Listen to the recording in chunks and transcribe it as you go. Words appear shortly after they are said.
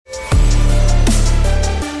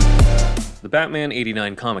Batman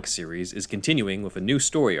 '89 comic series is continuing with a new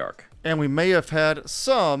story arc. And we may have had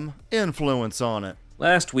some influence on it.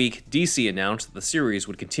 Last week, DC announced that the series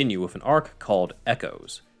would continue with an arc called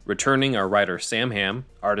Echoes, returning are writer Sam Hamm,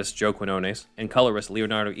 artist Joe Quinones, and colorist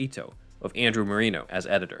Leonardo Ito, with Andrew Marino as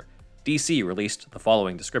editor. DC released the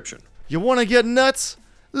following description. You want to get nuts?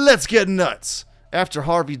 Let's get nuts! After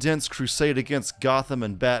Harvey Dent's crusade against Gotham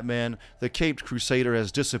and Batman, the Caped Crusader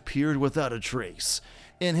has disappeared without a trace.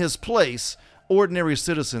 In his place, ordinary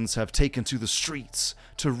citizens have taken to the streets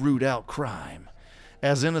to root out crime.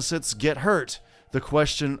 As innocents get hurt, the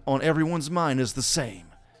question on everyone's mind is the same.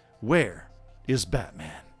 Where is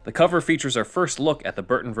Batman? The cover features our first look at the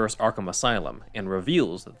Burtonverse Arkham Asylum and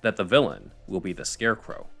reveals that the villain will be the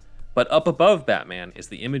Scarecrow. But up above Batman is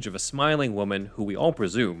the image of a smiling woman who we all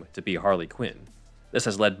presume to be Harley Quinn. This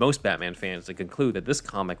has led most Batman fans to conclude that this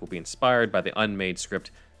comic will be inspired by the unmade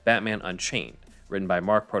script Batman Unchained, written by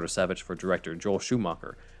Mark Protosevich for director Joel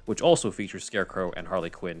Schumacher, which also features Scarecrow and Harley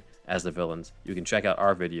Quinn as the villains. You can check out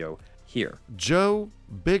our video here. Joe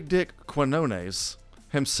Big Dick Quinones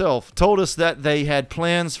himself told us that they had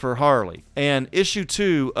plans for Harley, and issue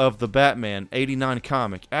 2 of the Batman '89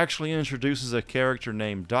 comic actually introduces a character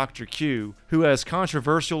named Dr. Q who has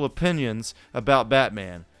controversial opinions about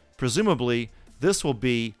Batman. Presumably, this will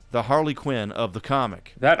be the Harley Quinn of the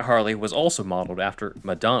comic. That Harley was also modeled after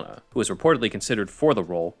Madonna, who was reportedly considered for the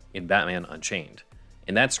role in Batman Unchained.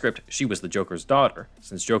 In that script, she was the Joker's daughter,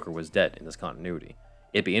 since Joker was dead in this continuity.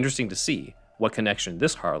 It'd be interesting to see what connection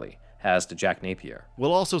this Harley has to Jack Napier.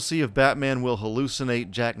 We'll also see if Batman will hallucinate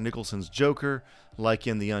Jack Nicholson's Joker, like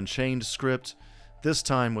in the Unchained script, this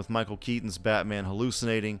time with Michael Keaton's Batman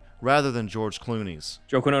hallucinating rather than George Clooney's.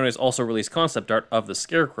 Joe Quinones also released concept art of the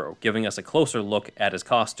Scarecrow, giving us a closer look at his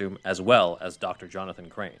costume as well as Dr. Jonathan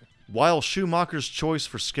Crane. While Schumacher's choice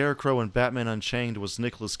for Scarecrow in Batman Unchained was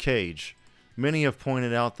Nicolas Cage, many have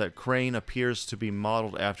pointed out that Crane appears to be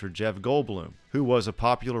modeled after Jeff Goldblum, who was a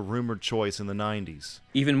popular rumored choice in the 90s.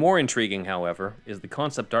 Even more intriguing, however, is the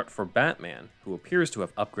concept art for Batman, who appears to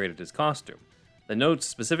have upgraded his costume. The notes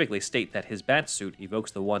specifically state that his batsuit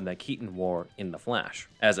evokes the one that Keaton wore in The Flash,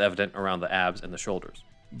 as evident around the abs and the shoulders.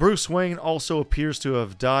 Bruce Wayne also appears to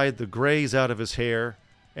have dyed the grays out of his hair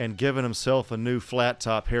and given himself a new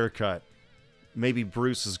flat-top haircut. Maybe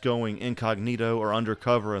Bruce is going incognito or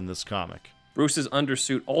undercover in this comic. Bruce's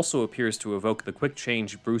undersuit also appears to evoke the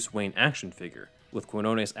quick-change Bruce Wayne action figure, with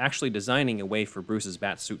Quinones actually designing a way for Bruce's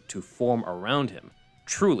batsuit to form around him,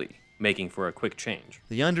 truly making for a quick change.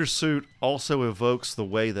 The undersuit also evokes the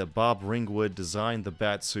way that Bob Ringwood designed the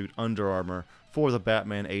batsuit Under Armour for the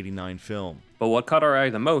Batman '89 film. But what caught our eye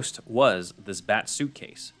the most was this bat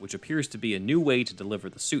suitcase, which appears to be a new way to deliver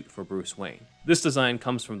the suit for Bruce Wayne. This design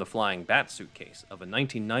comes from the flying bat suitcase of a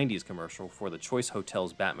 1990s commercial for the Choice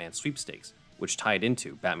Hotels Batman sweepstakes, which tied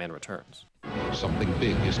into Batman Returns. Something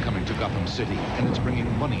big is coming to Gotham City, and it's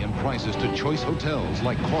bringing money and prizes to Choice Hotels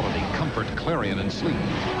like Quality, Comfort, Clarion, and Sleep.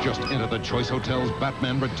 Just enter the Choice Hotels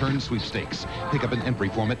Batman Returns sweepstakes. Pick up an entry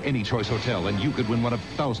form at any Choice Hotel, and you could win one of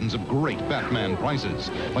thousands of great Batman prizes,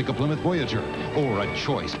 like a Plymouth Voyager or a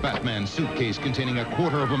Choice Batman suitcase containing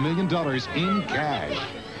 $250,000 in cash.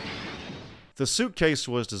 The suitcase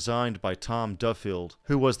was designed by Tom Duffield,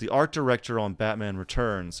 who was the art director on Batman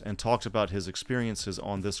Returns and talked about his experiences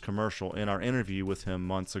on this commercial in our interview with him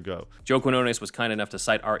months ago. Joe Quinones was kind enough to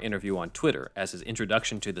cite our interview on Twitter as his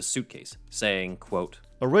introduction to the suitcase, saying, quote,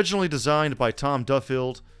 "Originally designed by Tom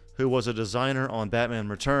Duffield, who was a designer on Batman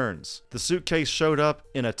Returns. The suitcase showed up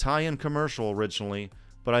in a tie-in commercial originally,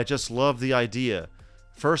 but I just loved the idea.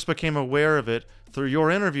 First became aware of it through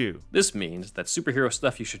your interview." This means that Superhero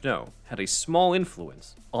Stuff You Should Know had a small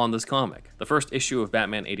influence on this comic. The first issue of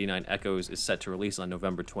Batman '89 Echoes is set to release on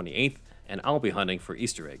November 28th, and I'll be hunting for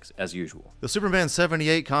Easter eggs, as usual. The Superman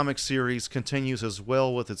 78 comic series continues as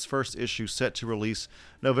well, with its first issue set to release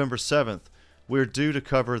November 7th. We're due to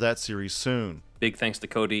cover that series soon. Big thanks to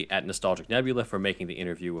Cody at Nostalgic Nebula for making the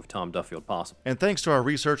interview with Tom Duffield possible. And thanks to our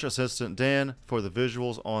research assistant Dan for the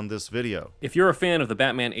visuals on this video. If you're a fan of the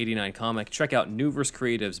Batman '89 comic, check out Newverse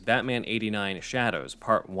Creative's Batman '89 Shadows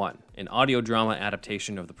Part 1, an audio drama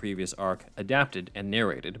adaptation of the previous arc, adapted and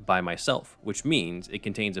narrated by myself, which means it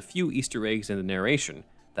contains a few Easter eggs in the narration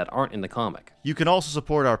that aren't in the comic. You can also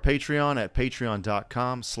support our Patreon at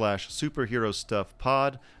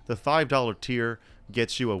patreon.com/superherostuffpod. The $5 tier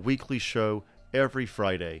gets you a weekly show every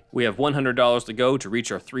Friday. We have $100 to go to reach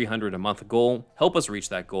our $300 a month goal. Help us reach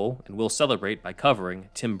that goal, and we'll celebrate by covering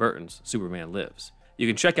Tim Burton's Superman Lives. You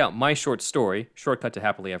can check out my short story, Shortcut to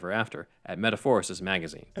Happily Ever After, at Metaphorosis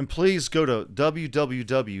magazine. And please go to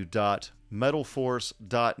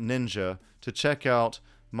www.metalforce.ninja to check out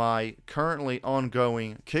my currently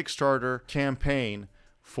ongoing Kickstarter campaign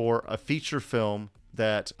for a feature film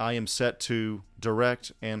that I am set to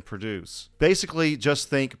direct and produce. Basically, just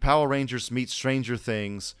think Power Rangers meets Stranger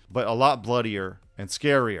Things, but a lot bloodier and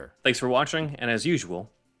scarier. Thanks for watching, and as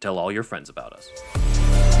usual, tell all your friends about us.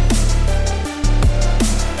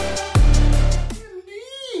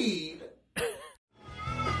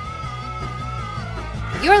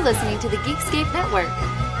 You're listening to the Geekscape Network.